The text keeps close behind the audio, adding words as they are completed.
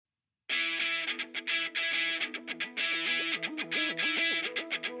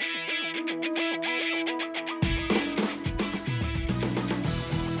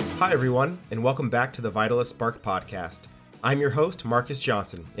Hi, everyone, and welcome back to the Vitalis Spark podcast. I'm your host, Marcus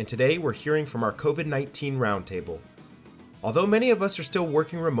Johnson, and today we're hearing from our COVID-19 roundtable. Although many of us are still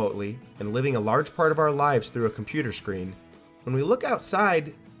working remotely and living a large part of our lives through a computer screen, when we look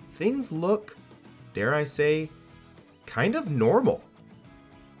outside, things look, dare I say, kind of normal.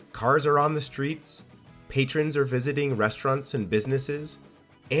 Cars are on the streets, patrons are visiting restaurants and businesses,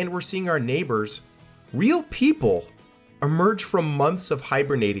 and we're seeing our neighbors, real people, emerge from months of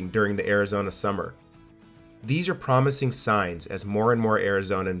hibernating during the Arizona summer. These are promising signs as more and more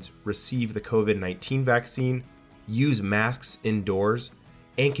Arizonans receive the COVID-19 vaccine, use masks indoors,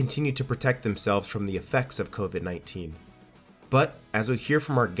 and continue to protect themselves from the effects of COVID-19. But as we hear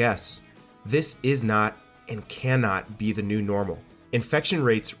from our guests, this is not and cannot be the new normal. Infection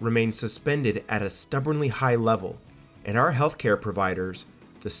rates remain suspended at a stubbornly high level, and our healthcare providers,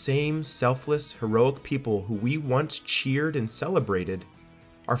 the same selfless, heroic people who we once cheered and celebrated,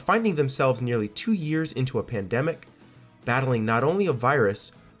 are finding themselves nearly 2 years into a pandemic, battling not only a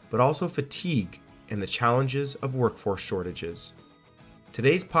virus, but also fatigue and the challenges of workforce shortages.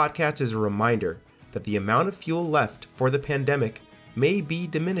 Today's podcast is a reminder that the amount of fuel left for the pandemic may be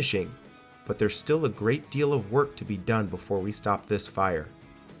diminishing, but there's still a great deal of work to be done before we stop this fire.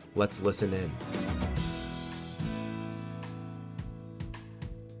 Let's listen in.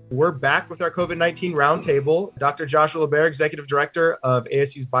 We're back with our COVID-19 roundtable. Dr. Joshua LaBerre, Executive Director of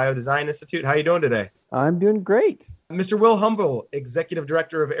ASU's Biodesign Institute. How are you doing today? I'm doing great. Mr. Will Humble, Executive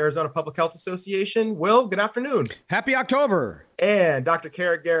Director of Arizona Public Health Association. Will, good afternoon. Happy October. And Dr.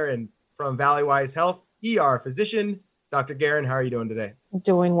 Kara Guerin from Valleywise Health, ER physician. Dr. Guerin, how are you doing today?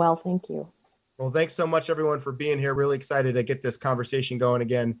 Doing well, thank you. Well, thanks so much, everyone, for being here. Really excited to get this conversation going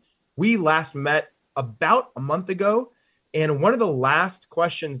again. We last met about a month ago, and one of the last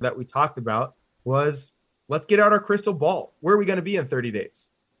questions that we talked about was, let's get out our crystal ball. Where are we going to be in 30 days?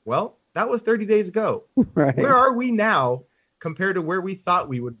 Well, that was 30 days ago. Right. Where are we now compared to where we thought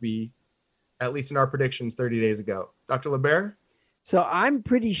we would be, at least in our predictions 30 days ago? Dr. LaBerre? So I'm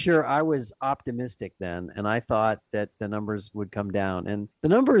pretty sure I was optimistic then, and I thought that the numbers would come down. And the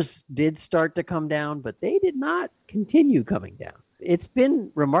numbers did start to come down, but they did not continue coming down. It's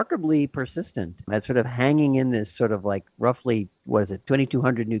been remarkably persistent at sort of hanging in this sort of like roughly,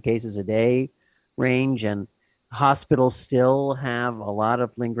 2,200 new cases a day range. And hospitals still have a lot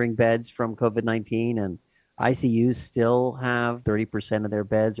of lingering beds from COVID-19, and ICUs still have 30% of their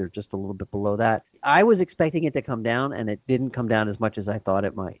beds or just a little bit below that. I was expecting it to come down, and it didn't come down as much as I thought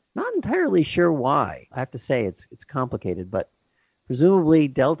it might. Not entirely sure why. I have to say it's complicated, but presumably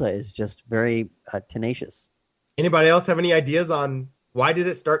Delta is just very tenacious. Anybody else have any ideas on why did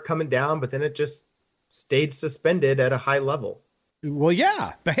it start coming down, but then it just stayed suspended at a high level? Well,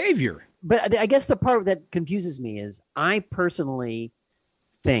 yeah, behavior. But I guess the part that confuses me is I personally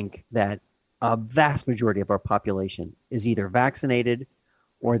think that a vast majority of our population is either vaccinated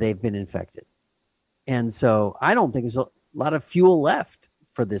or they've been infected. And so I don't think there's a lot of fuel left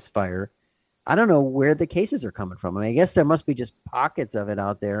for this fire. I don't know where the cases are coming from. I guess there must be just pockets of it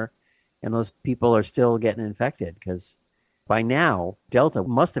out there, and those people are still getting infected because by now, Delta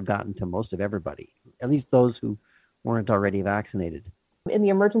must have gotten to most of everybody, at least those who weren't already vaccinated. In the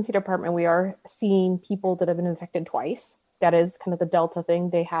emergency department, we are seeing people that have been infected twice. That is kind of the Delta thing.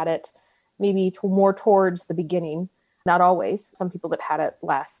 They had it maybe more towards the beginning, not always. Some people that had it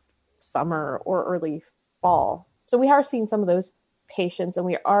last summer or early fall. So we are seeing some of those patients, and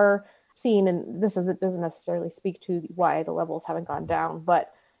we are seeing, and doesn't necessarily speak to why the levels haven't gone down,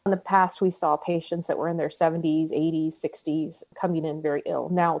 but in the past, we saw patients that were in their 70s, 80s, 60s coming in very ill.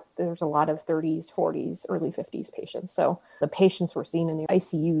 Now there's a lot of 30s, 40s, early 50s patients. So the patients we're seeing in the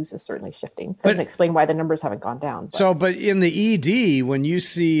ICUs is certainly shifting. Doesn't explain why the numbers haven't gone down. But in the ED, when you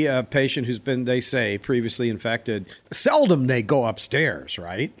see a patient who's been, they say, previously infected, seldom they go upstairs,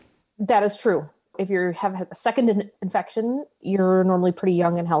 right? That is true. If you have a second infection, you're normally pretty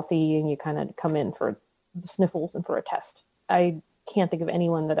young and healthy, and you kind of come in for the sniffles and for a test. I can't think of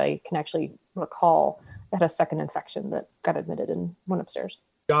anyone that I can actually recall that had a second infection that got admitted and went upstairs.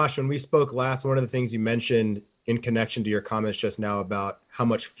 Josh, when we spoke last, one of the things you mentioned in connection to your comments just now about how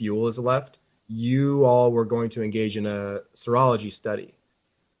much fuel is left, you all were going to engage in a serology study.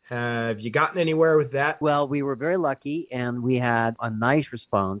 Have you gotten anywhere with that? Well, we were very lucky, and we had a nice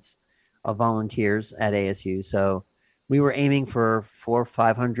response of volunteers at ASU. So we were aiming for 400 or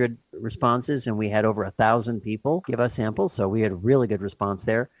 500 responses, and we had over 1,000 people give us samples. So we had a really good response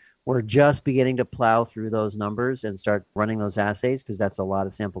there. We're just beginning to plow through those numbers and start running those assays because that's a lot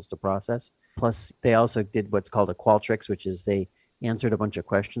of samples to process. Plus, they also did what's called a Qualtrics, which is they answered a bunch of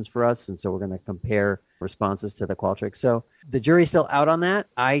questions for us. And so we're going to compare responses to the Qualtrics. So the jury's still out on that.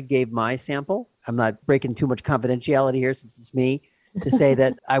 I gave my sample. I'm not breaking too much confidentiality here since it's me to say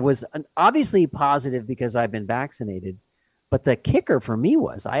that I was obviously positive because I've been vaccinated. But the kicker for me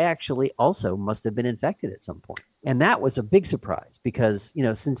was I actually also must have been infected at some point. And that was a big surprise because,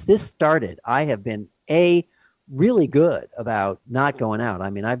 since this started, I have been really good about not going out. I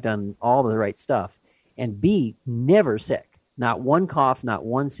mean, I've done all the right stuff. And B, never sick. Not one cough, not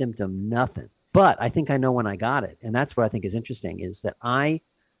one symptom, nothing. But I think I know when I got it. And that's what I think is interesting is that I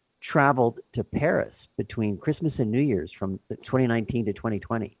traveled to Paris between Christmas and New Year's from 2019 to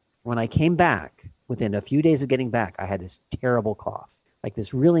 2020. When I came back, within a few days of getting back, I had this terrible cough, like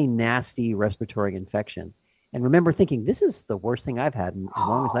this really nasty respiratory infection. And remember thinking, this is the worst thing I've had as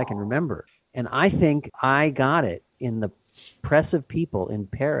long as I can remember. And I think I got it in the press of people in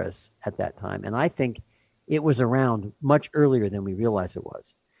Paris at that time. And I think it was around much earlier than we realized it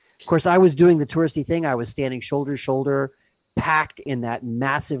was. Of course, I was doing the touristy thing. I was standing shoulder to shoulder, packed in that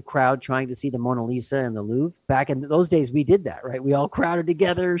massive crowd trying to see the Mona Lisa in the Louvre. Back in those days, we did that, right? We all crowded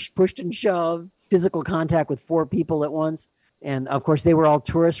together, pushed and shoved, physical contact with 4 people at once. And of course, they were all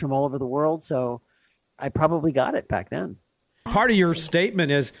tourists from all over the world. So I probably got it back then. Part of your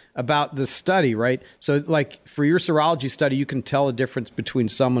statement is about the study, right? So like for your serology study, you can tell a difference between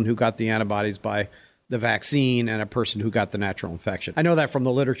someone who got the antibodies by the vaccine and a person who got the natural infection. I know that from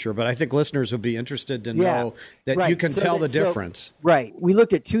the literature, but I think listeners would be interested to know that you can tell the difference. Right. We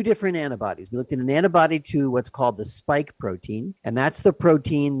looked at 2 different antibodies. We looked at an antibody to what's called the spike protein, and that's the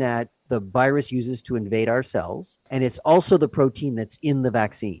protein that the virus uses to invade our cells. And it's also the protein that's in the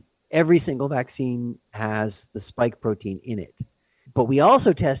vaccine. Every single vaccine has the spike protein in it. But we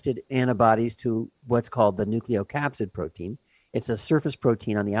also tested antibodies to what's called the nucleocapsid protein. It's a surface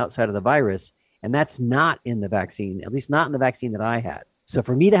protein on the outside of the virus. And that's not in the vaccine, at least not in the vaccine that I had. So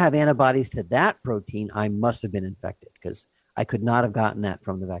for me to have antibodies to that protein, I must have been infected because I could not have gotten that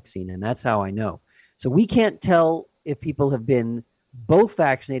from the vaccine. And that's how I know. So we can't tell if people have been both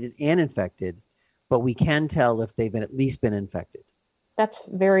vaccinated and infected, but we can tell if they've at least been infected. That's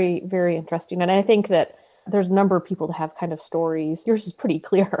very, very interesting. And I think that there's a number of people that have kind of stories. Yours is pretty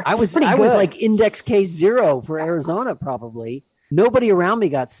clear. I was like index case 0 for Arizona, probably. Nobody around me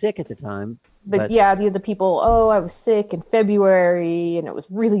got sick at the time. But yeah, the people, I was sick in February and it was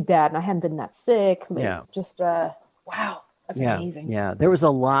really bad and I hadn't been that sick. Yeah. Just, wow, that's amazing. Yeah, there was a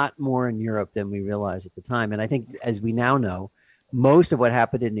lot more in Europe than we realized at the time. And I think, as we now know, most of what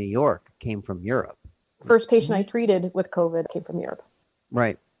happened in New York came from Europe. First patient I treated with COVID came from Europe.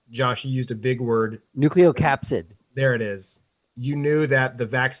 Right. Josh, you used a big word. Nucleocapsid. There it is. You knew that the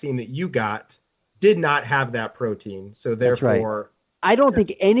vaccine that you got did not have that protein. So therefore... I don't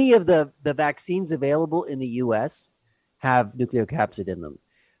think any of the vaccines available in the U.S. have nucleocapsid in them.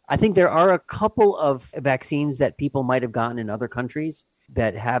 I think there are a couple of vaccines that people might have gotten in other countries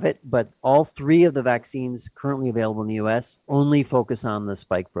that have it, but all 3 of the vaccines currently available in the U.S. only focus on the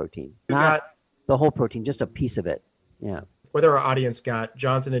spike protein, not the whole protein, just a piece of it. Yeah. Whether our audience got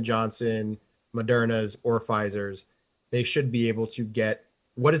Johnson & Johnson, Moderna's, or Pfizer's, they should be able to get,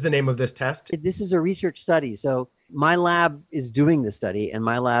 what is the name of this test? This is a research study. So my lab is doing the study, and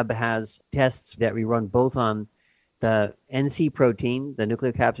my lab has tests that we run both on the NC protein, the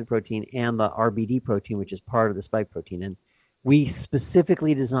nucleocapsid protein, and the RBD protein, which is part of the spike protein. And we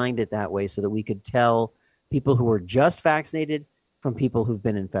specifically designed it that way so that we could tell people who were just vaccinated from people who've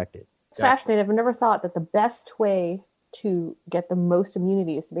been infected. It's fascinating. I've never thought that the best way to get the most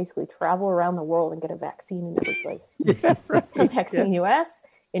immunity is to basically travel around the world and get a vaccine in every place. Yeah, right. A vaccine in the US,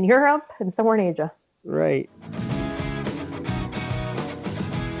 in Europe, and somewhere in Asia. Right.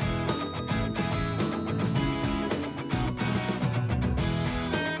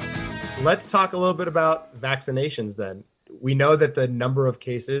 Let's talk a little bit about vaccinations then. We know that the number of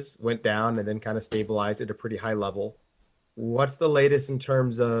cases went down and then kind of stabilized at a pretty high level. What's the latest in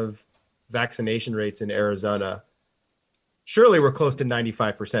terms of vaccination rates in Arizona? Surely we're close to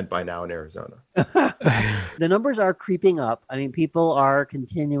 95% by now in Arizona. The numbers are creeping up. I mean, people are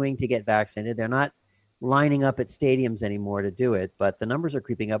continuing to get vaccinated. They're not lining up at stadiums anymore to do it, but the numbers are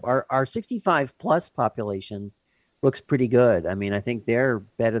creeping up. Our 65 plus population looks pretty good. I mean, I think they're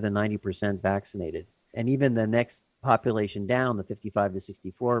better than 90% vaccinated. And even the next population down, the 55 to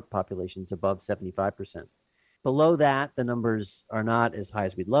 64 population's above 75%. Below that, the numbers are not as high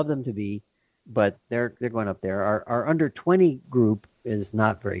as we'd love them to be, but they're going up there. Our under 20 group is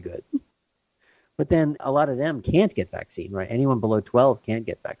not very good. But then a lot of them can't get vaccine, right? Anyone below 12 can't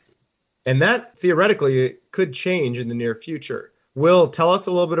get vaccine. And that theoretically could change in the near future. Will, tell us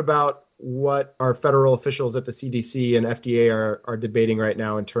a little bit about what our federal officials at the CDC and FDA are debating right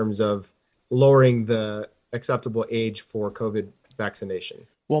now in terms of lowering the acceptable age for COVID vaccination?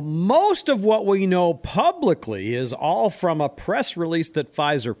 Well, most of what we know publicly is all from a press release that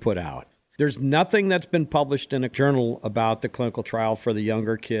Pfizer put out. There's nothing that's been published in a journal about the clinical trial for the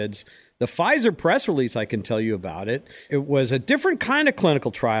younger kids. The Pfizer press release, I can tell you about it. It was a different kind of clinical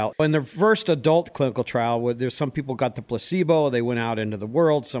trial. In the first adult clinical trial, where there's some people got the placebo, they went out into the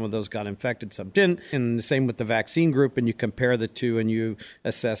world. Some of those got infected, some didn't. And the same with the vaccine group, and you compare the two and you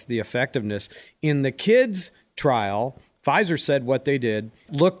assess the effectiveness. In the kids trial, Pfizer said what they did,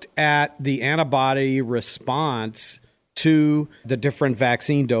 looked at the antibody response to the different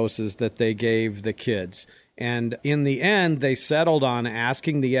vaccine doses that they gave the kids. And in the end, they settled on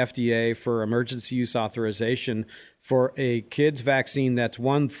asking the FDA for emergency use authorization for a kid's vaccine that's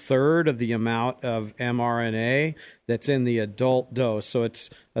 1/3 of the amount of mRNA that's in the adult dose. So it's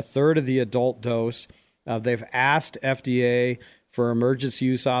 1/3 of the adult dose. They've asked FDA for emergency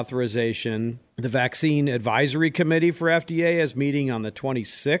use authorization. The Vaccine Advisory Committee for FDA is meeting on the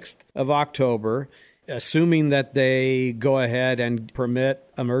 26th of October. Assuming that they go ahead and permit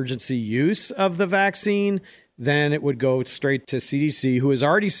emergency use of the vaccine, then it would go straight to CDC, who has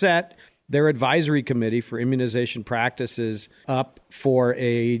already set their advisory committee for immunization practices up for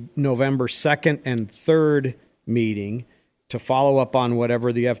a November 2nd and 3rd meeting to follow up on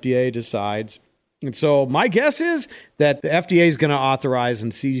whatever the FDA decides. And so my guess is that the FDA is going to authorize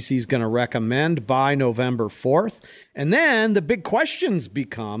and CDC is going to recommend by November 4th. And then the big questions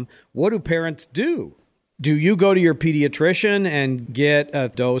become, what do parents do? Do you go to your pediatrician and get a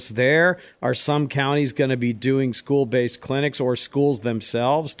dose there? Are some counties going to be doing school-based clinics or schools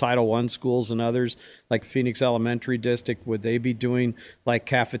themselves, Title I schools and others like Phoenix Elementary District? Would they be doing like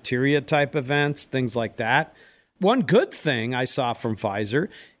cafeteria type events, things like that? One good thing I saw from Pfizer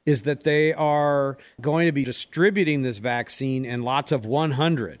is that they are going to be distributing this vaccine in lots of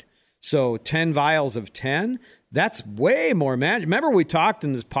 100. So 10 vials of 10, that's way more manageable. Remember we talked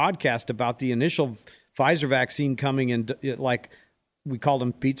in this podcast about the initial Pfizer vaccine coming in, like we called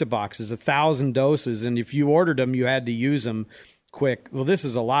them pizza boxes, 1,000 doses. And if you ordered them, you had to use them quick. Well, this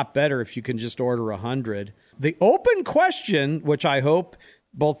is a lot better if you can just order 100. The open question, which I hope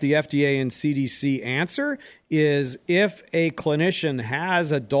both the FDA and CDC answer, is if a clinician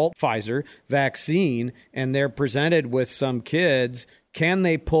has adult Pfizer vaccine and they're presented with some kids, can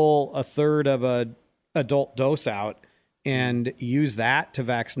they pull 1/3 of a adult dose out and use that to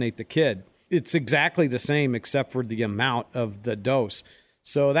vaccinate the kid? It's exactly the same except for the amount of the dose.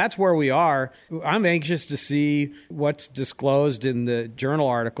 So that's where we are. I'm anxious to see what's disclosed in the journal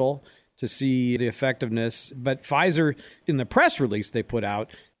article to see the effectiveness. But Pfizer, in the press release they put out,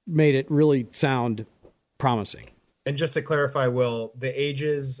 made it really sound promising. And just to clarify, Will, the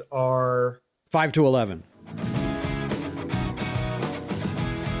ages are 5 to 11.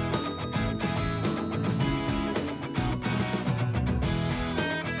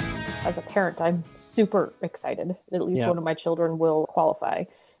 As a parent, I'm super excited. At least one of my children will qualify,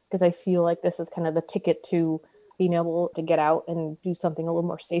 because I feel like this is kind of the ticket to being able to get out and do something a little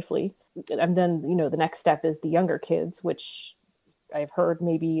more safely. And then, the next step is the younger kids, which I've heard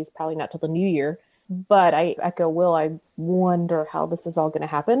maybe is probably not till the new year. But I echo Will, I wonder how this is all going to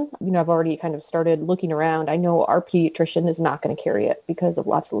happen. I've already kind of started looking around. I know our pediatrician is not going to carry it because of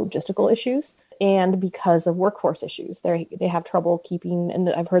lots of logistical issues and because of workforce issues. They have trouble keeping, and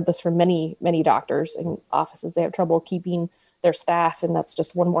I've heard this from many, many doctors and offices, they have trouble keeping their staff, and that's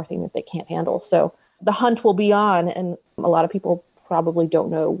just one more thing that they can't handle. So the hunt will be on, and a lot of people probably don't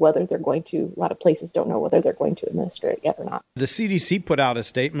know whether they're going to, a lot of places don't know whether they're going to administer it yet or not. The CDC put out a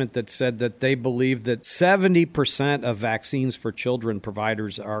statement that said that they believe that 70% of vaccines for children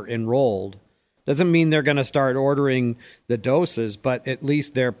providers are enrolled. Doesn't mean they're going to start ordering the doses, but at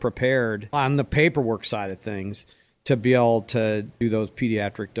least they're prepared on the paperwork side of things to be able to do those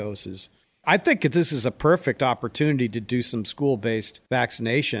pediatric doses. I think this is a perfect opportunity to do some school-based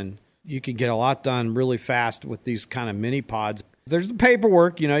vaccination. You can get a lot done really fast with these kind of mini pods. There's the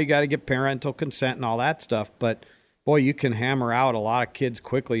paperwork, you got to get parental consent and all that stuff. But boy, you can hammer out a lot of kids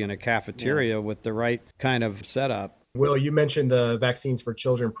quickly in a cafeteria with the right kind of setup. Will, you mentioned the Vaccines for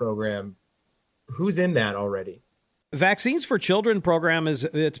Children program. Who's in that already? Vaccines for Children program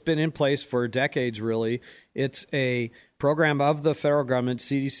it's been in place for decades, really. It's a program of the federal government.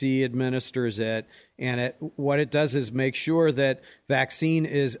 CDC administers it. And what it does is make sure that vaccine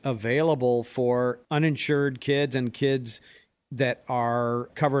is available for uninsured kids and kids that are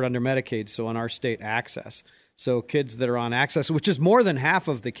covered under Medicaid, so in our state access. So kids that are on access, which is more than half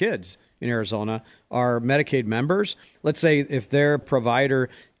of the kids in Arizona, are Medicaid members. Let's say if their provider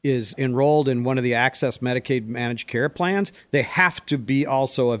is enrolled in one of the Access Medicaid managed care plans, they have to be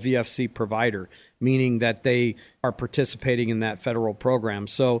also a VFC provider, meaning that they are participating in that federal program.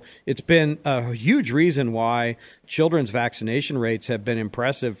 So it's been a huge reason why children's vaccination rates have been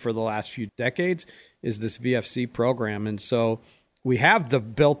impressive for the last few decades is this VFC program. And so we have the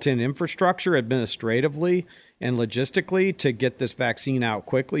built-in infrastructure administratively and logistically to get this vaccine out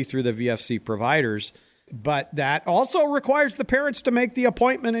quickly through the VFC providers. But that also requires the parents to make the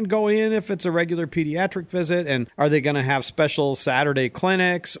appointment and go in if it's a regular pediatric visit. And are they going to have special Saturday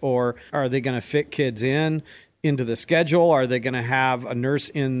clinics, or are they going to fit kids into the schedule? Are they going to have a nurse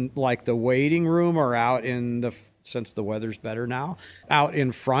in like the waiting room or out in the, since the weather's better now, out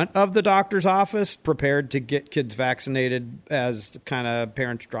in front of the doctor's office, prepared to get kids vaccinated as kind of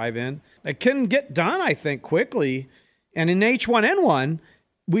parents drive in? It can get done, I think, quickly. And in H1N1,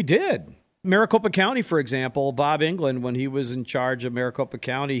 we did. Maricopa County, for example, Bob England, when he was in charge of Maricopa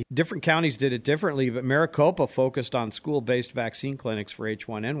County, different counties did it differently, but Maricopa focused on school-based vaccine clinics for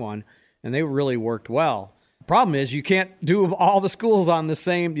H1N1, and they really worked well. The problem is you can't do all the schools on the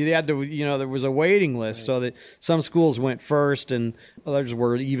same. You had to, there was a waiting list, so that some schools went first, and others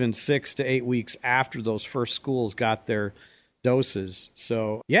were even 6 to 8 weeks after those first schools got their doses.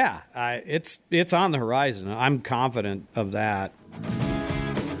 So, yeah, it's on the horizon. I'm confident of that.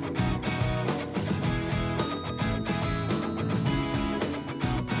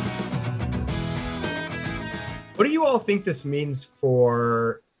 What do you all think this means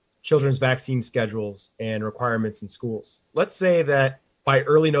for children's vaccine schedules and requirements in schools? Let's say that by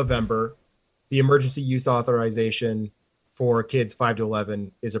early November, the emergency use authorization for kids 5 to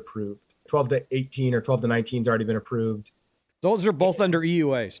 11 is approved. 12 to 18 or 12 to 19 has already been approved. Those are both under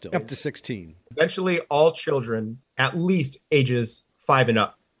EUA still, up to 16. Eventually, all children, at least ages 5 and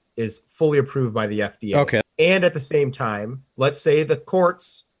up, is fully approved by the FDA. Okay. And at the same time, let's say the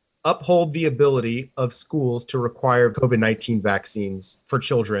courts uphold the ability of schools to require COVID-19 vaccines for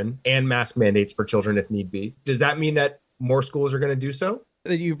children and mask mandates for children if need be. Does that mean that more schools are going to do so?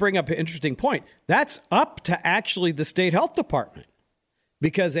 You bring up an interesting point. That's up to actually the state health department,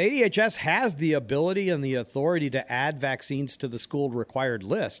 because ADHS has the ability and the authority to add vaccines to the school required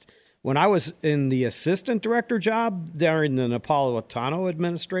list. When I was in the assistant director job during the Napolitano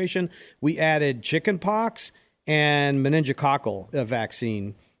administration, we added chickenpox and meningococcal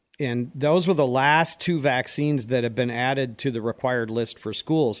vaccine. And those were the last 2 vaccines that have been added to the required list for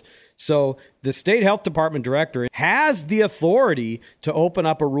schools. So the state health department director has the authority to open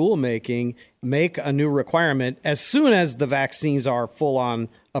up a rulemaking, make a new requirement as soon as the vaccines are full on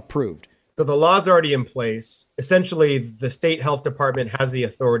approved. So the law's already in place. Essentially, the state health department has the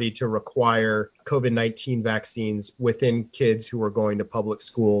authority to require COVID-19 vaccines within kids who are going to public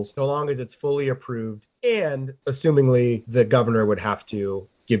schools, so long as it's fully approved. And assumingly, the governor would have to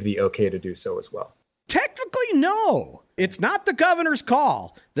give the okay to do so as well. Technically, no. It's not the governor's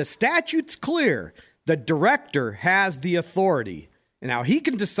call. The statute's clear. The director has the authority. Now, he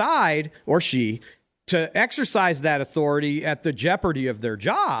can decide, or she, to exercise that authority at the jeopardy of their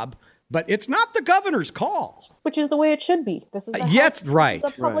job, but it's not the governor's call. Which is the way it should be. This is a yes, right.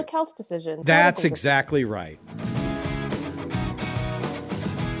 This is a public health decision. That's exactly right.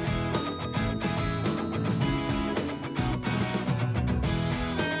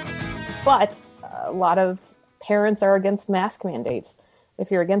 But a lot of parents are against mask mandates. If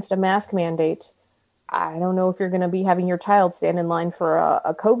you're against a mask mandate, I don't know if you're going to be having your child stand in line for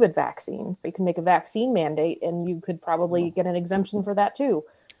a COVID vaccine. You can make a vaccine mandate, and you could probably get an exemption for that too.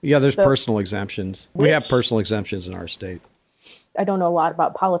 Yeah, there's personal exemptions. We have personal exemptions in our state. I don't know a lot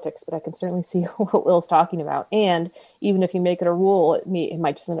about politics, but I can certainly see what Will's talking about. And even if you make it a rule, it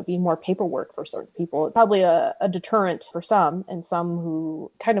might just end up being more paperwork for certain people. Probably a deterrent for some, and some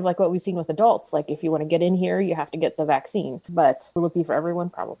who, kind of like what we've seen with adults, like if you want to get in here, you have to get the vaccine. But will it be for everyone?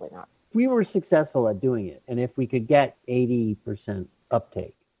 Probably not. If we were successful at doing it, and if we could get 80%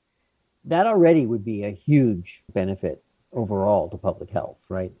 uptake, that already would be a huge benefit overall to public health,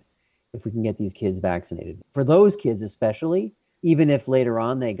 right? If we can get these kids vaccinated. For those kids especially, even if later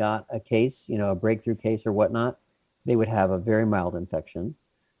on they got a case, a breakthrough case or whatnot, they would have a very mild infection.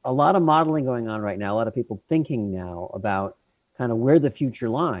 A lot of modeling going on right now, a lot of people thinking now about kind of where the future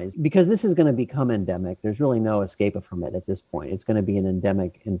lies, because this is going to become endemic. There's really no escape from it at this point. It's going to be an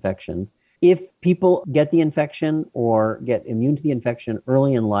endemic infection. If people get the infection or get immune to the infection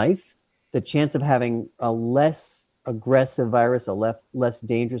early in life, the chance of having a less aggressive virus, a less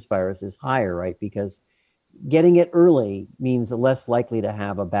dangerous virus is higher, right? Because getting it early means less likely to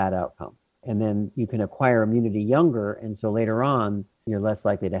have a bad outcome. And then you can acquire immunity younger. And so later on, you're less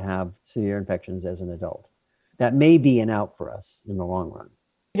likely to have severe infections as an adult. That may be an out for us in the long run.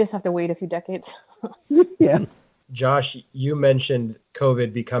 You just have to wait a few decades. Yeah. Josh, you mentioned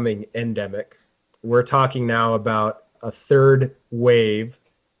COVID becoming endemic. We're talking now about a third wave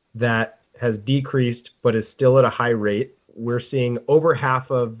that has decreased but is still at a high rate. We're seeing over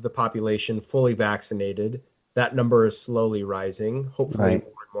half of the population fully vaccinated. That number is slowly rising. Hopefully, Right.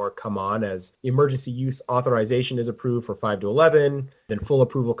 more and more come on as emergency use authorization is approved for 5 to 11, then full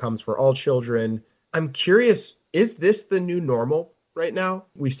approval comes for all children. I'm curious, is this the new normal right now?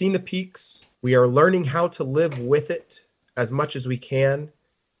 We've seen the peaks. We are learning how to live with it as much as we can.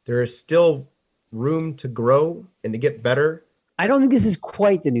 There is still room to grow and to get better. I don't think this is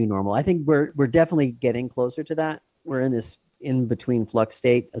quite the new normal. I think we're definitely getting closer to that. We're in this in between flux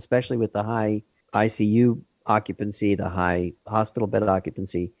state, especially with the high ICU occupancy, the high hospital bed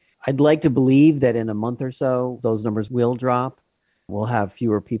occupancy. I'd like to believe that in a month or so, those numbers will drop. We'll have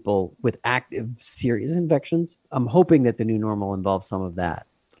fewer people with active serious infections. I'm hoping that the new normal involves some of that.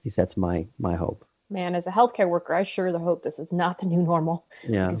 At least that's my hope. Man, as a healthcare worker, I sure hope this is not the new normal,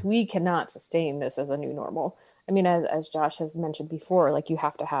 Yeah. because we cannot sustain this as a new normal. I mean, as Josh has mentioned before, like, you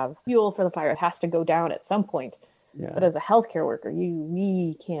have to have fuel for the fire. It has to go down at some point. Yeah. But as a healthcare worker,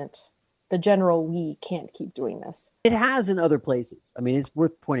 we can't keep doing this. It has in other places. I mean, it's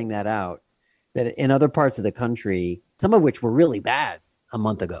worth pointing that out, that in other parts of the country, some of which were really bad a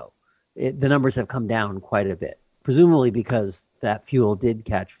month ago, the numbers have come down quite a bit, presumably because that fuel did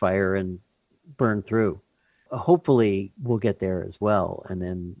catch fire and burn through. Hopefully, we'll get there as well, and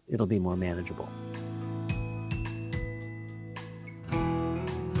then it'll be more manageable.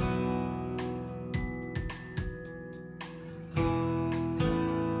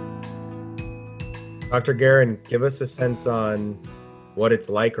 Dr. Guerin, give us a sense on what it's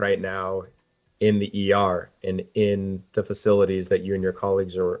like right now in the ER and in the facilities that you and your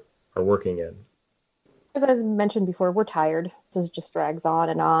colleagues are working in. As I mentioned before, we're tired. This just drags on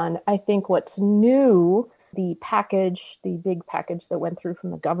and on. I think what's new, the big package that went through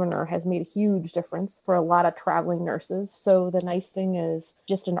from the governor has made a huge difference for a lot of traveling nurses. So the nice thing is,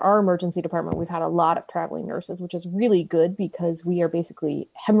 just in our emergency department, we've had a lot of traveling nurses, which is really good because we are basically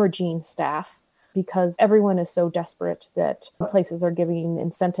hemorrhaging staff, because everyone is so desperate that places are giving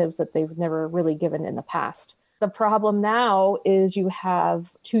incentives that they've never really given in the past. The problem now is you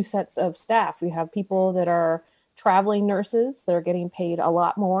have two sets of staff. You have people that are traveling nurses that are getting paid a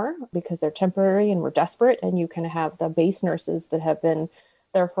lot more because they're temporary and we're desperate. And you can have the base nurses that have been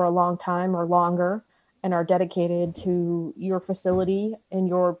there for a long time or longer and are dedicated to your facility and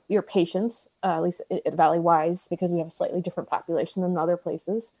your patients, at least at Valley Wise, because we have a slightly different population than other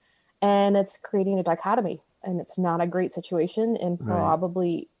places. And it's creating a dichotomy, and it's not a great situation. And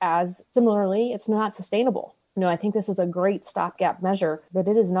probably as similarly, it's not sustainable. I think this is a great stopgap measure, but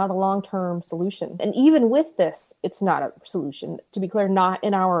it is not a long-term solution. And even with this, it's not a solution. To be clear, not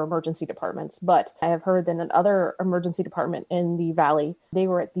in our emergency departments, but I have heard that in another emergency department in the Valley, they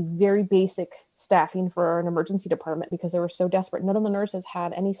were at the very basic staffing for an emergency department because they were so desperate. None of the nurses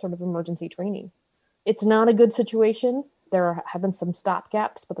had any sort of emergency training. It's not a good situation. There have been some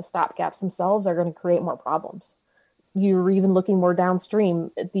stopgaps, but the stopgaps themselves are going to create more problems. You're even looking more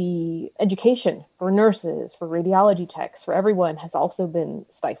downstream. The education for nurses, for radiology techs, for everyone has also been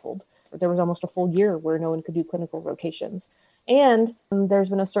stifled. There was almost a full year where no one could do clinical rotations. And there's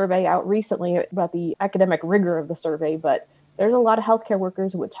been a survey out recently about the academic rigor of the survey, but there's a lot of healthcare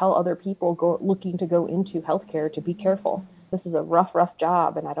workers who would tell other people looking to go into healthcare to be careful. This is a rough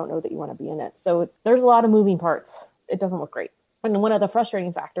job, and I don't know that you want to be in it. So there's a lot of moving parts. It doesn't look great. And one of the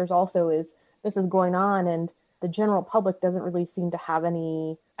frustrating factors also is this is going on and the general public doesn't really seem to have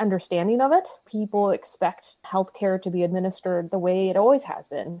any understanding of it. People expect healthcare to be administered the way it always has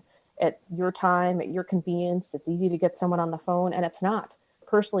been, at your time, at your convenience. It's easy to get someone on the phone, and it's not.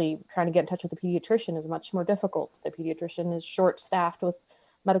 Personally, trying to get in touch with a pediatrician is much more difficult. The pediatrician is short-staffed with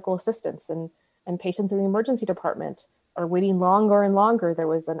medical assistants, and patients in the emergency department are waiting longer and longer. There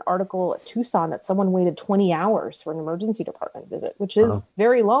was an article at Tucson that someone waited 20 hours for an emergency department visit, which is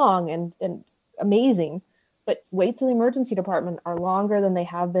very long and amazing. But waits in the emergency department are longer than they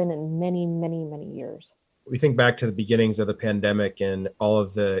have been in many, many, many years. We think back to the beginnings of the pandemic and all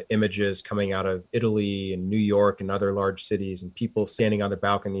of the images coming out of Italy and New York and other large cities, and people standing on their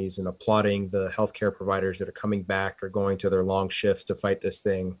balconies and applauding the healthcare providers that are coming back or going to their long shifts to fight this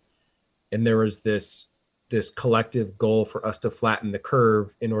thing. And there was this collective goal for us to flatten the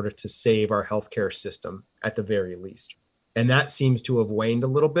curve in order to save our healthcare system at the very least. And that seems to have waned a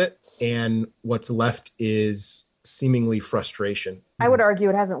little bit. And what's left is seemingly frustration. I would argue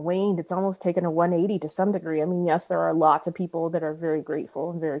it hasn't waned. It's almost taken a 180 to some degree. I mean, yes, there are lots of people that are very grateful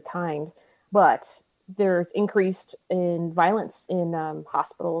and very kind, but there's increased in violence in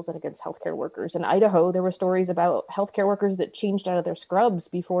hospitals and against healthcare workers. In Idaho, there were stories about healthcare workers that changed out of their scrubs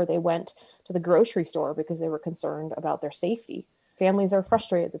before they went to the grocery store because they were concerned about their safety. Families are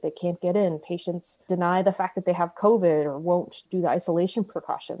frustrated that they can't get in. Patients deny the fact that they have COVID or won't do the isolation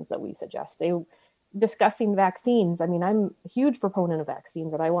precautions that we suggest. Discussing vaccines. I mean, I'm a huge proponent of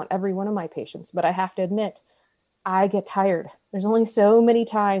vaccines and I want every one of my patients, but I have to admit, I get tired. There's only so many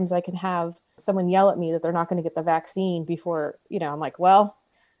times I can have someone yell at me that they're not going to get the vaccine before, I'm like, well,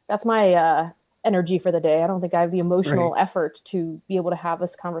 that's my energy for the day. I don't think I have the emotional effort to be able to have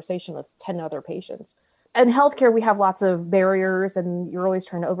this conversation with 10 other patients. In healthcare, we have lots of barriers and you're always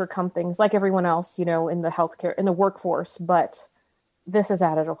trying to overcome things like everyone else, in the healthcare, in the workforce. But this has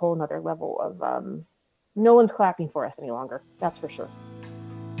added a whole nother level of no one's clapping for us any longer. That's for sure.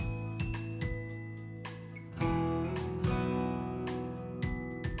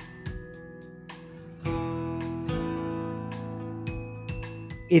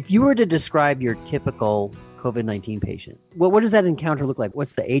 If you were to describe your typical COVID-19 patient, what does that encounter look like?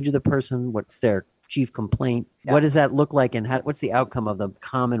 What's the age of the person? What's their chief complaint? Yeah. What does that look like? And what's the outcome of the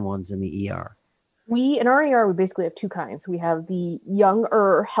common ones in the ER? In our ER, we basically have two kinds. We have the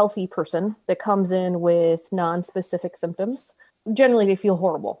younger, healthy person that comes in with non-specific symptoms. Generally, they feel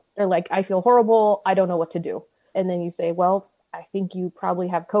horrible. They're like, I feel horrible. I don't know what to do. And then you say, well, I think you probably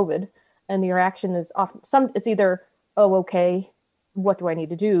have COVID. And the reaction is often, it's either, oh, okay, what do I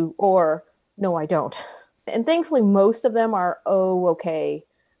need to do? Or no, I don't. And thankfully, most of them are, oh, okay,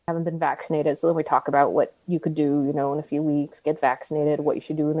 haven't been vaccinated. So then we talk about what you could do, in a few weeks, get vaccinated, what you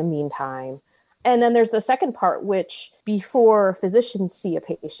should do in the meantime. And then there's the second part, which before physicians see a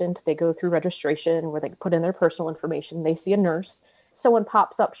patient, they go through registration where they put in their personal information. They see a nurse. Someone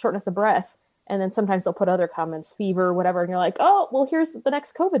pops up, shortness of breath. And then sometimes they'll put other comments, fever, whatever. And you're like, oh, well, here's the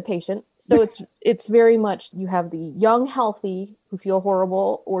next COVID patient. So it's very much, you have the young, healthy who feel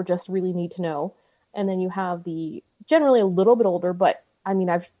horrible or just really need to know. And then you have the generally a little bit older, but I mean,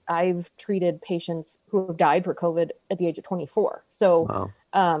 I've treated patients who have died for COVID at the age of 24. So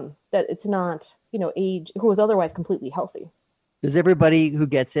that it's not, age, who was otherwise completely healthy. Does everybody who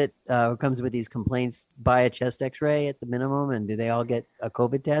gets it, who comes with these complaints, buy a chest x-ray at the minimum? And do they all get a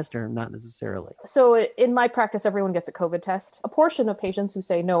COVID test or not necessarily? So in my practice, everyone gets a COVID test. A portion of patients who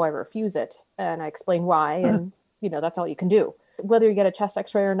say, no, I refuse it. And I explain why. And, that's all you can do. Whether you get a chest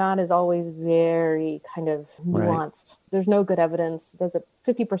x-ray or not is always very kind of nuanced. Right. There's no good evidence.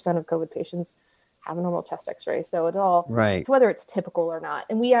 50% of COVID patients have a normal chest x-ray. So it's all, it's whether it's typical or not.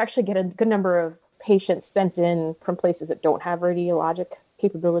 And we actually get a good number of patients sent in from places that don't have radiologic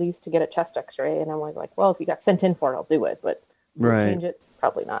capabilities to get a chest x-ray. And I'm always like, well, if you got sent in for it, I'll do it. But change it?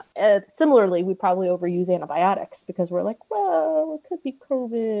 Probably not. Similarly, we probably overuse antibiotics because we're like, well, it could be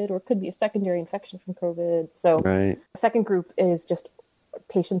COVID or it could be a secondary infection from COVID. So the second group is just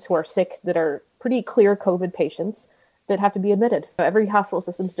patients who are sick that are pretty clear COVID patients that have to be admitted. Every hospital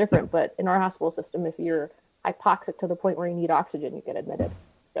system is different, but in our hospital system, if you're hypoxic to the point where you need oxygen, you get admitted.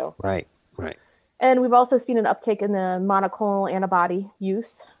 So Right. And we've also seen an uptick in the monoclonal antibody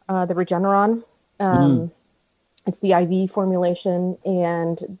use, the Regeneron. It's the IV formulation,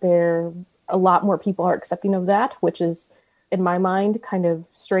 and a lot more people are accepting of that, which is, in my mind, kind of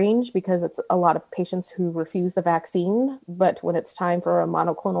strange because it's a lot of patients who refuse the vaccine. But when it's time for a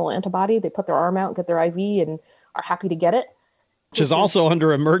monoclonal antibody, they put their arm out, get their IV, and are happy to get it. Which is also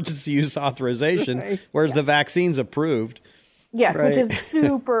under emergency use authorization, whereas the vaccine's approved. Yes, which is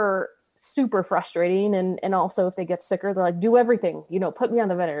super frustrating. And also if they get sicker, they're like, do everything, put me on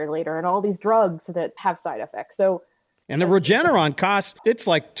the ventilator and all these drugs that have side effects. So, and the Regeneron costs, it's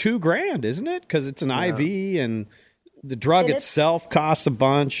like $2,000, isn't it? Because it's an IV and the drug itself costs a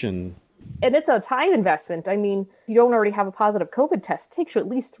bunch. And it's a time investment. I mean, if you don't already have a positive COVID test, it takes you at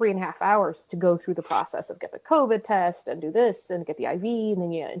least 3.5 hours to go through the process of get the COVID test and do this and get the IV, and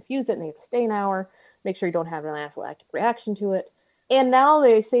then you infuse it and you have to stay an hour, make sure you don't have an anaphylactic reaction to it. And now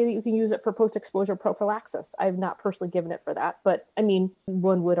they say that you can use it for post-exposure prophylaxis. I've not personally given it for that, but I mean,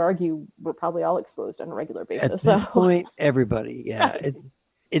 one would argue we're probably all exposed on a regular basis. At this point, everybody,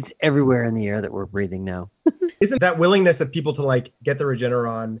 it's everywhere in the air that we're breathing now. Isn't that willingness of people to get the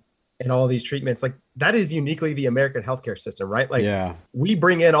Regeneron and all these treatments, that is uniquely the American healthcare system, right? We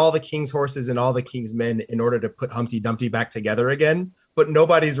bring in all the king's horses and all the king's men in order to put Humpty Dumpty back together again. But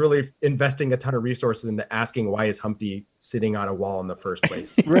nobody's really investing a ton of resources into asking why is Humpty sitting on a wall in the first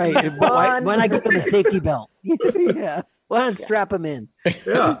place. Right. Why not give him a safety belt? Why not strap him in?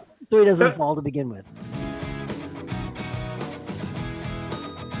 Yeah. So he doesn't fall to begin with.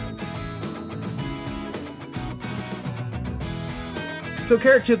 So,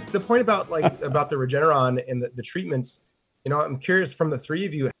 Kara, to the point about about the Regeneron and the treatments, I'm curious from the three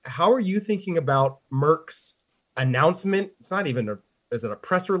of you, how are you thinking about Merck's announcement? It's not even is it a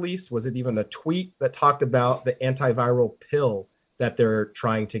press release? Was it even a tweet that talked about the antiviral pill that they're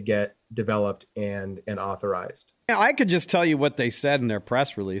trying to get developed and authorized? Yeah, I could just tell you what they said in their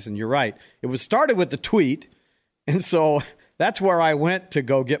press release, and you're right. It was started with the tweet, and so that's where I went to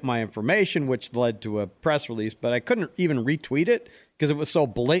go get my information, which led to a press release, but I couldn't even retweet it because it was so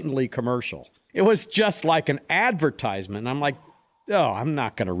blatantly commercial. It was just like an advertisement. I'm like, oh, I'm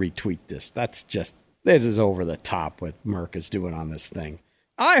not going to retweet this. This is over the top what Merck is doing on this thing.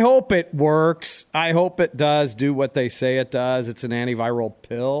 I hope it works. I hope it does do what they say it does. It's an antiviral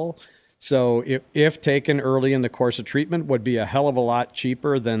pill. So if taken early in the course of treatment, would be a hell of a lot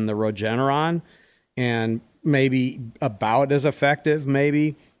cheaper than the Regeneron and maybe about as effective,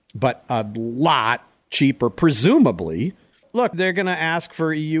 maybe, but a lot cheaper, presumably. Look, they're going to ask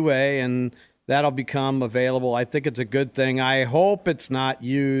for EUA and that'll become available. I think it's a good thing. I hope it's not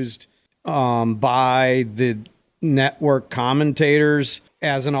used by the network commentators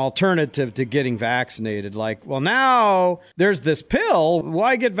as an alternative to getting vaccinated. Like, well, now there's this pill.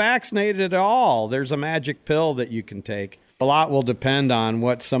 Why get vaccinated at all? There's a magic pill that you can take. A lot will depend on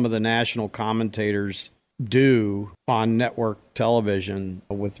what some of the national commentators do on network television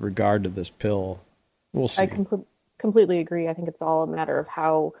with regard to this pill. We'll see. I completely agree. I think it's all a matter of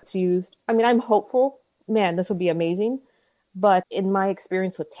how it's used. I mean, I'm hopeful. Man, this would be amazing. But in my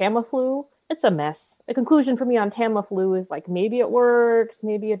experience with Tamiflu, it's a mess. The conclusion for me on Tamiflu is like, maybe it works,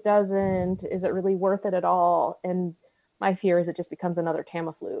 maybe it doesn't. Is it really worth it at all? And my fear is it just becomes another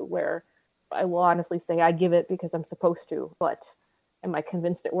Tamiflu where I will honestly say I give it because I'm supposed to, but am I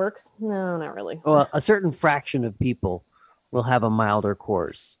convinced it works? No, not really. Well, a certain fraction of people will have a milder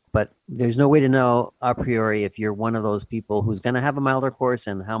course, but there's no way to know a priori if you're one of those people who's going to have a milder course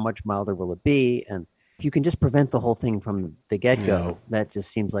and how much milder will it be. And if you can just prevent the whole thing from the get-go, that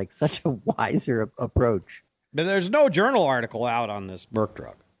just seems like such a wiser approach. But there's no journal article out on this Merck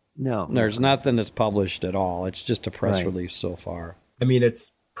drug. No. There's nothing that's published at all. It's just a press release so far. I mean,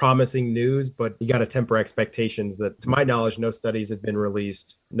 it's promising news, but you got to temper expectations that, to my knowledge, no studies have been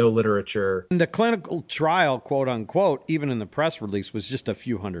released, no literature. And the clinical trial, quote unquote, even in the press release, was just a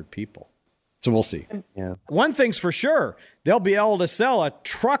few hundred people. So we'll see. Yeah. One thing's for sure, they'll be able to sell a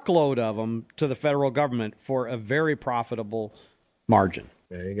truckload of them to the federal government for a very profitable margin.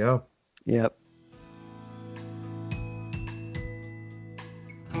 There you go. Yep.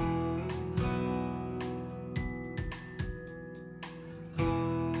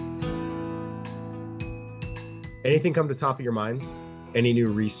 Anything come to the top of your minds? Any new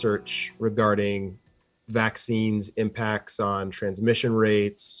research regarding vaccines' impacts on transmission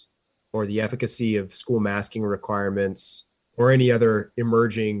rates or the efficacy of school masking requirements or any other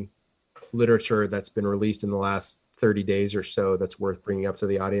emerging literature that's been released in the last 30 days or so that's worth bringing up to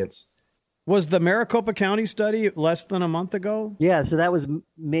the audience? Was the Maricopa County study less than a month ago? Yeah, so that was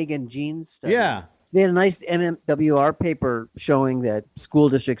Megan Jean's study. Yeah. They had a nice MMWR paper showing that school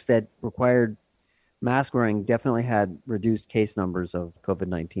districts that required mask wearing definitely had reduced case numbers of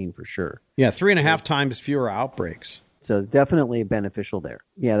COVID-19 for sure. Yeah, 3.5 times fewer outbreaks. So definitely beneficial there.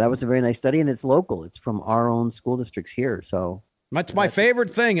 Yeah, that was a very nice study, and it's local. It's from our own school districts here. So that's my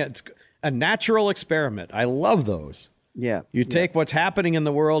favorite thing. It's a natural experiment. I love those. Yeah. You take what's happening in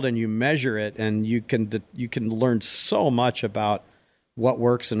the world and you measure it, and you can learn so much about what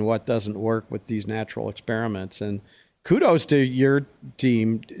works and what doesn't work with these natural experiments. And kudos to your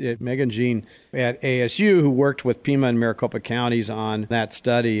team, Megan Jean at ASU, who worked with Pima and Maricopa counties on that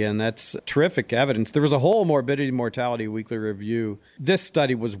study. And that's terrific evidence. There was a whole morbidity mortality weekly review. This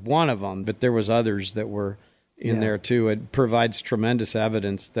study was one of them, but there was others that were in there too. It provides tremendous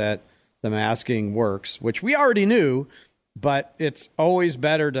evidence that the masking works, which we already knew, but it's always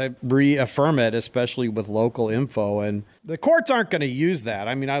better to reaffirm it, especially with local info. And the courts aren't going to use that.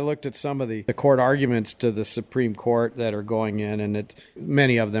 I mean, I looked at some of the court arguments to the Supreme Court that are going in, and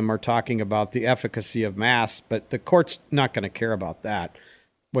many of them are talking about the efficacy of masks, but the court's not going to care about that.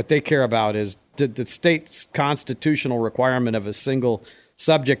 What they care about is, did the state's constitutional requirement of a single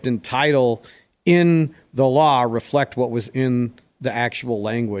subject and title in the law reflect what was in the actual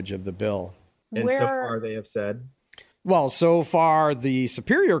language of the bill? And so far they have said... Well, so far, the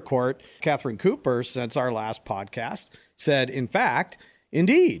Superior Court, Catherine Cooper, since our last podcast, said, in fact,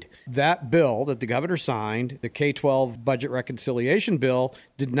 indeed, that bill that the governor signed, the K-12 budget reconciliation bill,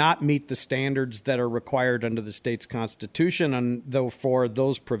 did not meet the standards that are required under the state's constitution. And though for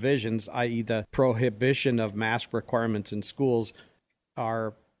those provisions, i.e. the prohibition of mask requirements in schools,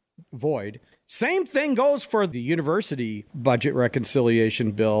 are void. Same thing goes for the university budget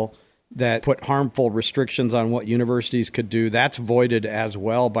reconciliation bill that put harmful restrictions on what universities could do. That's voided as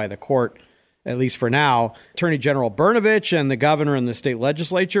well by the court, at least for now. Attorney General Brnovich and the governor and the state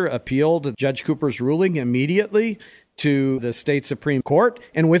legislature appealed Judge Cooper's ruling immediately to the state Supreme Court.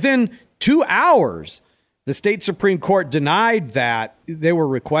 And within 2 hours, the state Supreme Court denied that. They were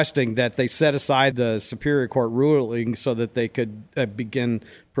requesting that they set aside the Superior Court ruling so that they could begin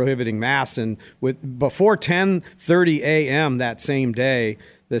prohibiting masks. And before 10:30 a.m. that same day,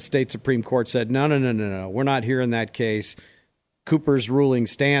 the state Supreme Court said, no, we're not hearing that case. Cooper's ruling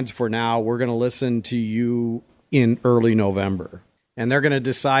stands for now. We're going to listen to you in early November. And they're going to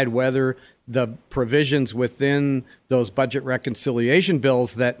decide whether the provisions within those budget reconciliation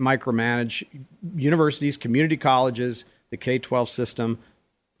bills that micromanage universities, community colleges, the K-12 system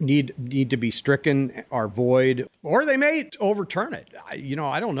need to be stricken or void, or they may overturn it.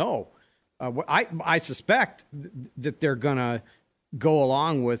 I don't know. I suspect that they're going to go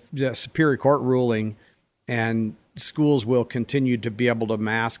along with the Superior Court ruling, and schools will continue to be able to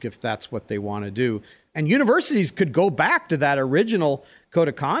mask if that's what they want to do. And universities could go back to that original code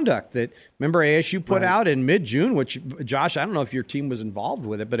of conduct that, remember, ASU put out in mid-June, which, Josh, I don't know if your team was involved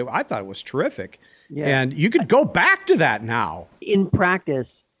with it, but I thought it was terrific. Yeah. And you could go back to that now. In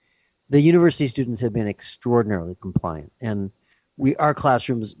practice, the university students have been extraordinarily compliant. And our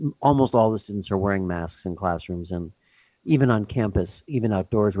classrooms, almost all the students are wearing masks in classrooms. And even on campus, even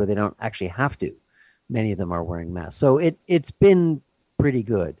outdoors where they don't actually have to, many of them are wearing masks. So it's been pretty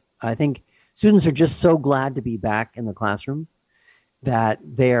good. I think students are just so glad to be back in the classroom that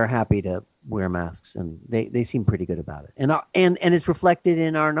they are happy to wear masks, and they seem pretty good about it. And it's reflected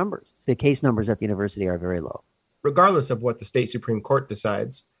in our numbers. The case numbers at the university are very low. Regardless of what the state Supreme Court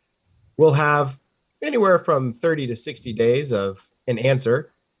decides, we'll have anywhere from 30 to 60 days of an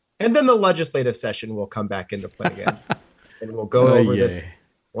answer, and then the legislative session will come back into play again. And we'll go over this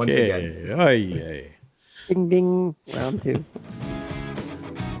once again. Ding, ding, round two.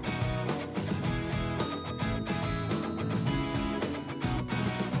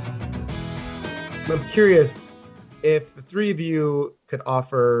 I'm curious if the three of you could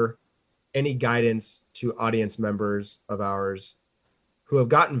offer any guidance to audience members of ours who have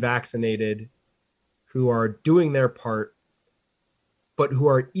gotten vaccinated, who are doing their part, but who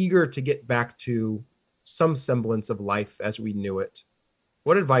are eager to get back to some semblance of life as we knew it.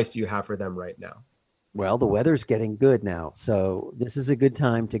 What advice do you have for them right now? Well, the weather's getting good now, so this is a good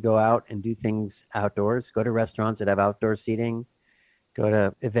time to go out and do things outdoors. Go to restaurants that have outdoor seating. Go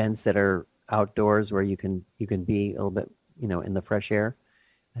to events that are outdoors where you can be a little bit, in the fresh air.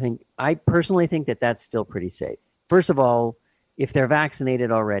 I personally think that that's still pretty safe. First of all, if they're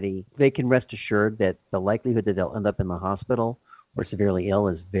vaccinated already, they can rest assured that the likelihood that they'll end up in the hospital or severely ill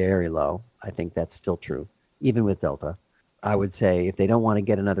is very low. I think that's still true, even with Delta. I would say if they don't want to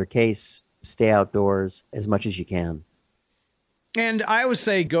get another case, stay outdoors as much as you can. And I would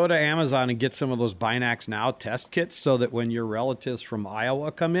say go to Amazon and get some of those Binax Now test kits so that when your relatives from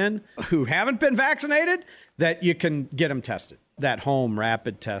Iowa come in who haven't been vaccinated, that you can get them tested. That home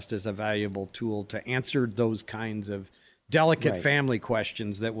rapid test is a valuable tool to answer those kinds of delicate family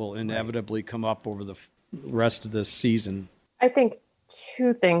questions that will inevitably come up over the rest of this season. I think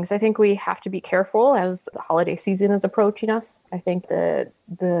two things. I think we have to be careful as the holiday season is approaching us. I think that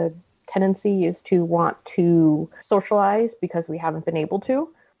the tendency is to want to socialize because we haven't been able to.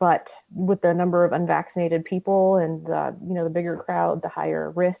 But with the number of unvaccinated people and the bigger crowd, the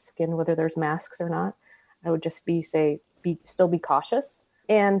higher risk, and whether there's masks or not, I would just still be cautious.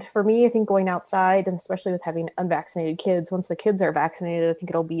 And for me, I think going outside, and especially with having unvaccinated kids, once the kids are vaccinated, I think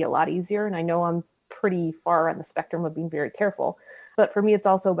it'll be a lot easier. And I know I'm pretty far on the spectrum of being very careful. But for me, it's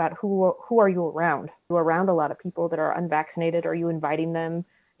also about who are you around? You're around a lot of people that are unvaccinated. Are you inviting them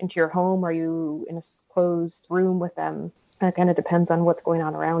into your home? Are you in a closed room with them? It kind of depends on what's going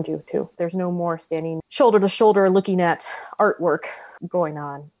on around you too. There's no more standing shoulder to shoulder looking at artwork going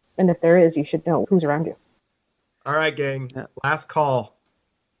on. And if there is, you should know who's around you. All right, gang. Yeah. Last call.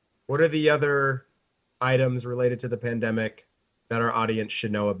 What are the other items related to the pandemic that our audience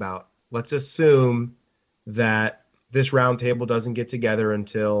should know about? Let's assume that this roundtable doesn't get together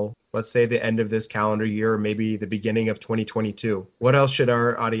until, let's say, the end of this calendar year, or maybe the beginning of 2022. What else should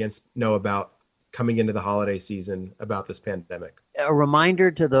our audience know about coming into the holiday season about this pandemic? A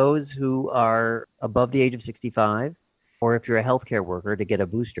reminder to those who are above the age of 65, or if you're a healthcare worker, to get a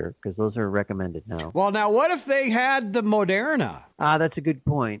booster, because those are recommended now. Well, now, what if they had the Moderna? That's a good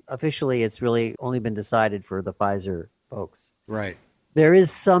point. Officially, it's really only been decided for the Pfizer folks. Right. There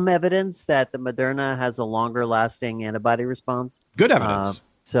is some evidence that the Moderna has a longer lasting antibody response. Good evidence.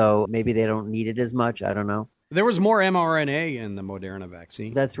 So maybe they don't need it as much. I don't know. There was more mRNA in the Moderna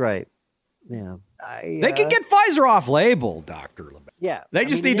vaccine. That's right. Yeah. They could get Pfizer off label, Dr. LeBear. Yeah. They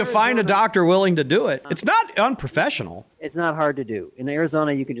just need to find a doctor willing to do it. It's not unprofessional. It's not hard to do. In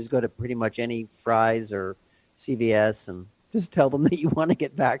Arizona, you can just go to pretty much any Fry's or CVS and just tell them that you want to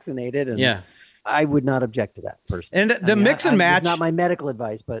get vaccinated. And yeah. I would not object to that personally. And the mix and match. It's not my medical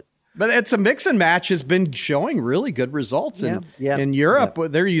advice, but it's a mix and match has been showing really good results. In Europe,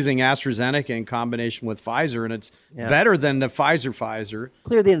 they're using AstraZeneca in combination with Pfizer, and it's better than the Pfizer.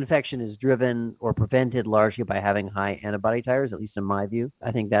 Clearly, the infection is driven or prevented largely by having high antibody titers, at least in my view.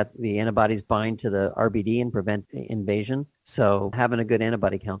 I think that the antibodies bind to the RBD and prevent invasion. So having a good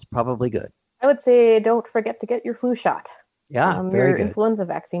antibody count is probably good. I would say don't forget to get your flu shot. Yeah, very your good. Influenza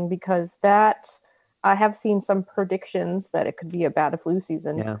vaccine, because that I have seen some predictions that it could be a bad flu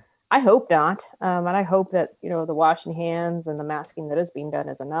season. Yeah. I hope not. And I hope that, the washing hands and the masking that is being done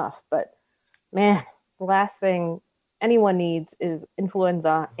is enough. But man, the last thing anyone needs is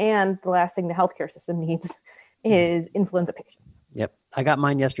influenza. And the last thing the healthcare system needs is influenza patients. Yep. I got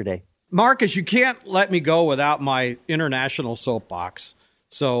mine yesterday. Marcus, you can't let me go without my international soapbox.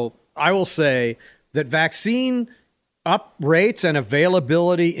 So I will say that vaccine up rates and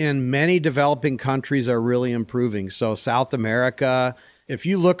availability in many developing countries are really improving. So South America, if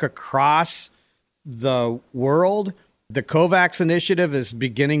you look across the world, the COVAX initiative is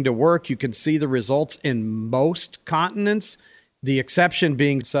beginning to work. You can see the results in most continents, the exception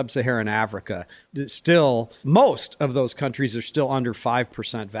being sub-Saharan Africa. Still, most of those countries are still under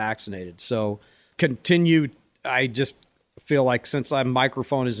 5% vaccinated. So continue. I just feel like since my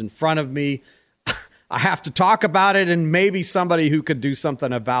microphone is in front of me, I have to talk about it, and maybe somebody who could do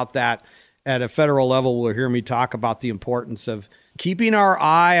something about that at a federal level will hear me talk about the importance of keeping our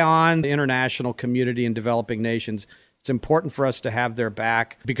eye on the international community and developing nations. It's important for us to have their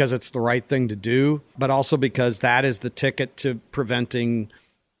back because it's the right thing to do, but also because that is the ticket to preventing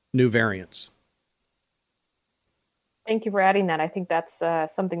new variants. Thank you for adding that. I think that's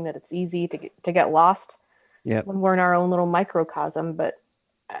something that it's easy to get lost when we're in our own little microcosm. But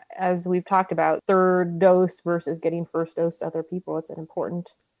as we've talked about, third dose versus getting first dose to other people, it's an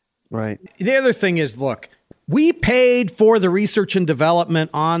important. Right. The other thing is, look, we paid for the research and development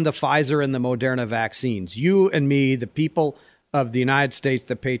on the Pfizer and the Moderna vaccines. You and me, the people of the United States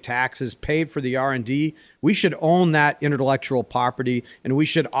that pay taxes, paid for the R&D. We should own that intellectual property, and we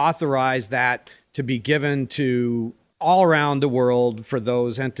should authorize that to be given to all around the world for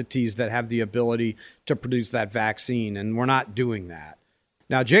those entities that have the ability to produce that vaccine. And we're not doing that.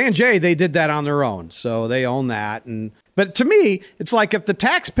 Now, J&J, they did that on their own, so they own that. But to me, it's like if the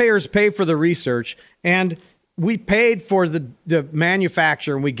taxpayers pay for the research and we paid for the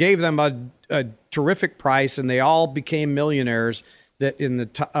manufacturer and we gave them a terrific price and they all became millionaires that in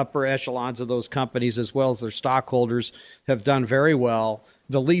the upper echelons of those companies, as well as their stockholders, have done very well.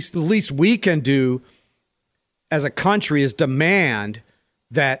 The least we can do as a country is demand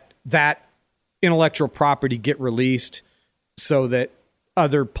that intellectual property get released so that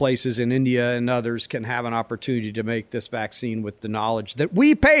other places in India and others can have an opportunity to make this vaccine with the knowledge that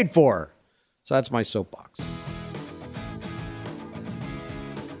we paid for. So that's my soapbox.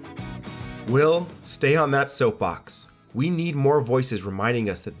 Will, stay on that soapbox. We need more voices reminding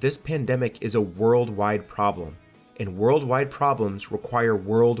us that this pandemic is a worldwide problem, and worldwide problems require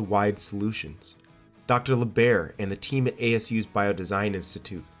worldwide solutions. Dr. LeBear and the team at ASU's Biodesign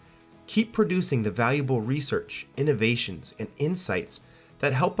Institute keep producing the valuable research, innovations, and insights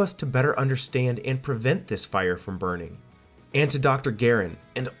that help us to better understand and prevent this fire from burning. And to Dr. Guerin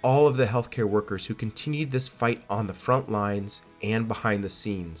and all of the healthcare workers who continued this fight on the front lines and behind the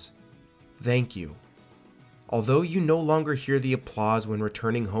scenes, thank you. Although you no longer hear the applause when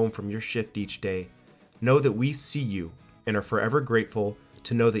returning home from your shift each day, know that we see you and are forever grateful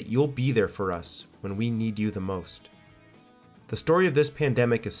to know that you'll be there for us when we need you the most. The story of this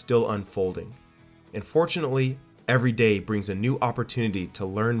pandemic is still unfolding, and fortunately, every day brings a new opportunity to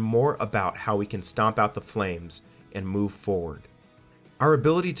learn more about how we can stomp out the flames and move forward. Our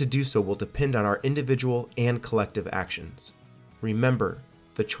ability to do so will depend on our individual and collective actions. Remember,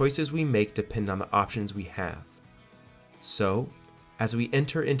 the choices we make depend on the options we have. So, as we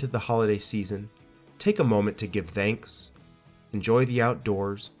enter into the holiday season, take a moment to give thanks, enjoy the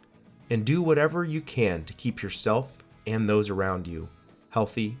outdoors, and do whatever you can to keep yourself and those around you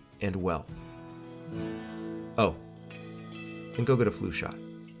healthy and well. Oh, and go get a flu shot.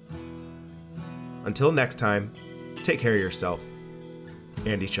 Until next time, take care of yourself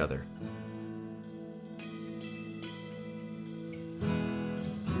and each other.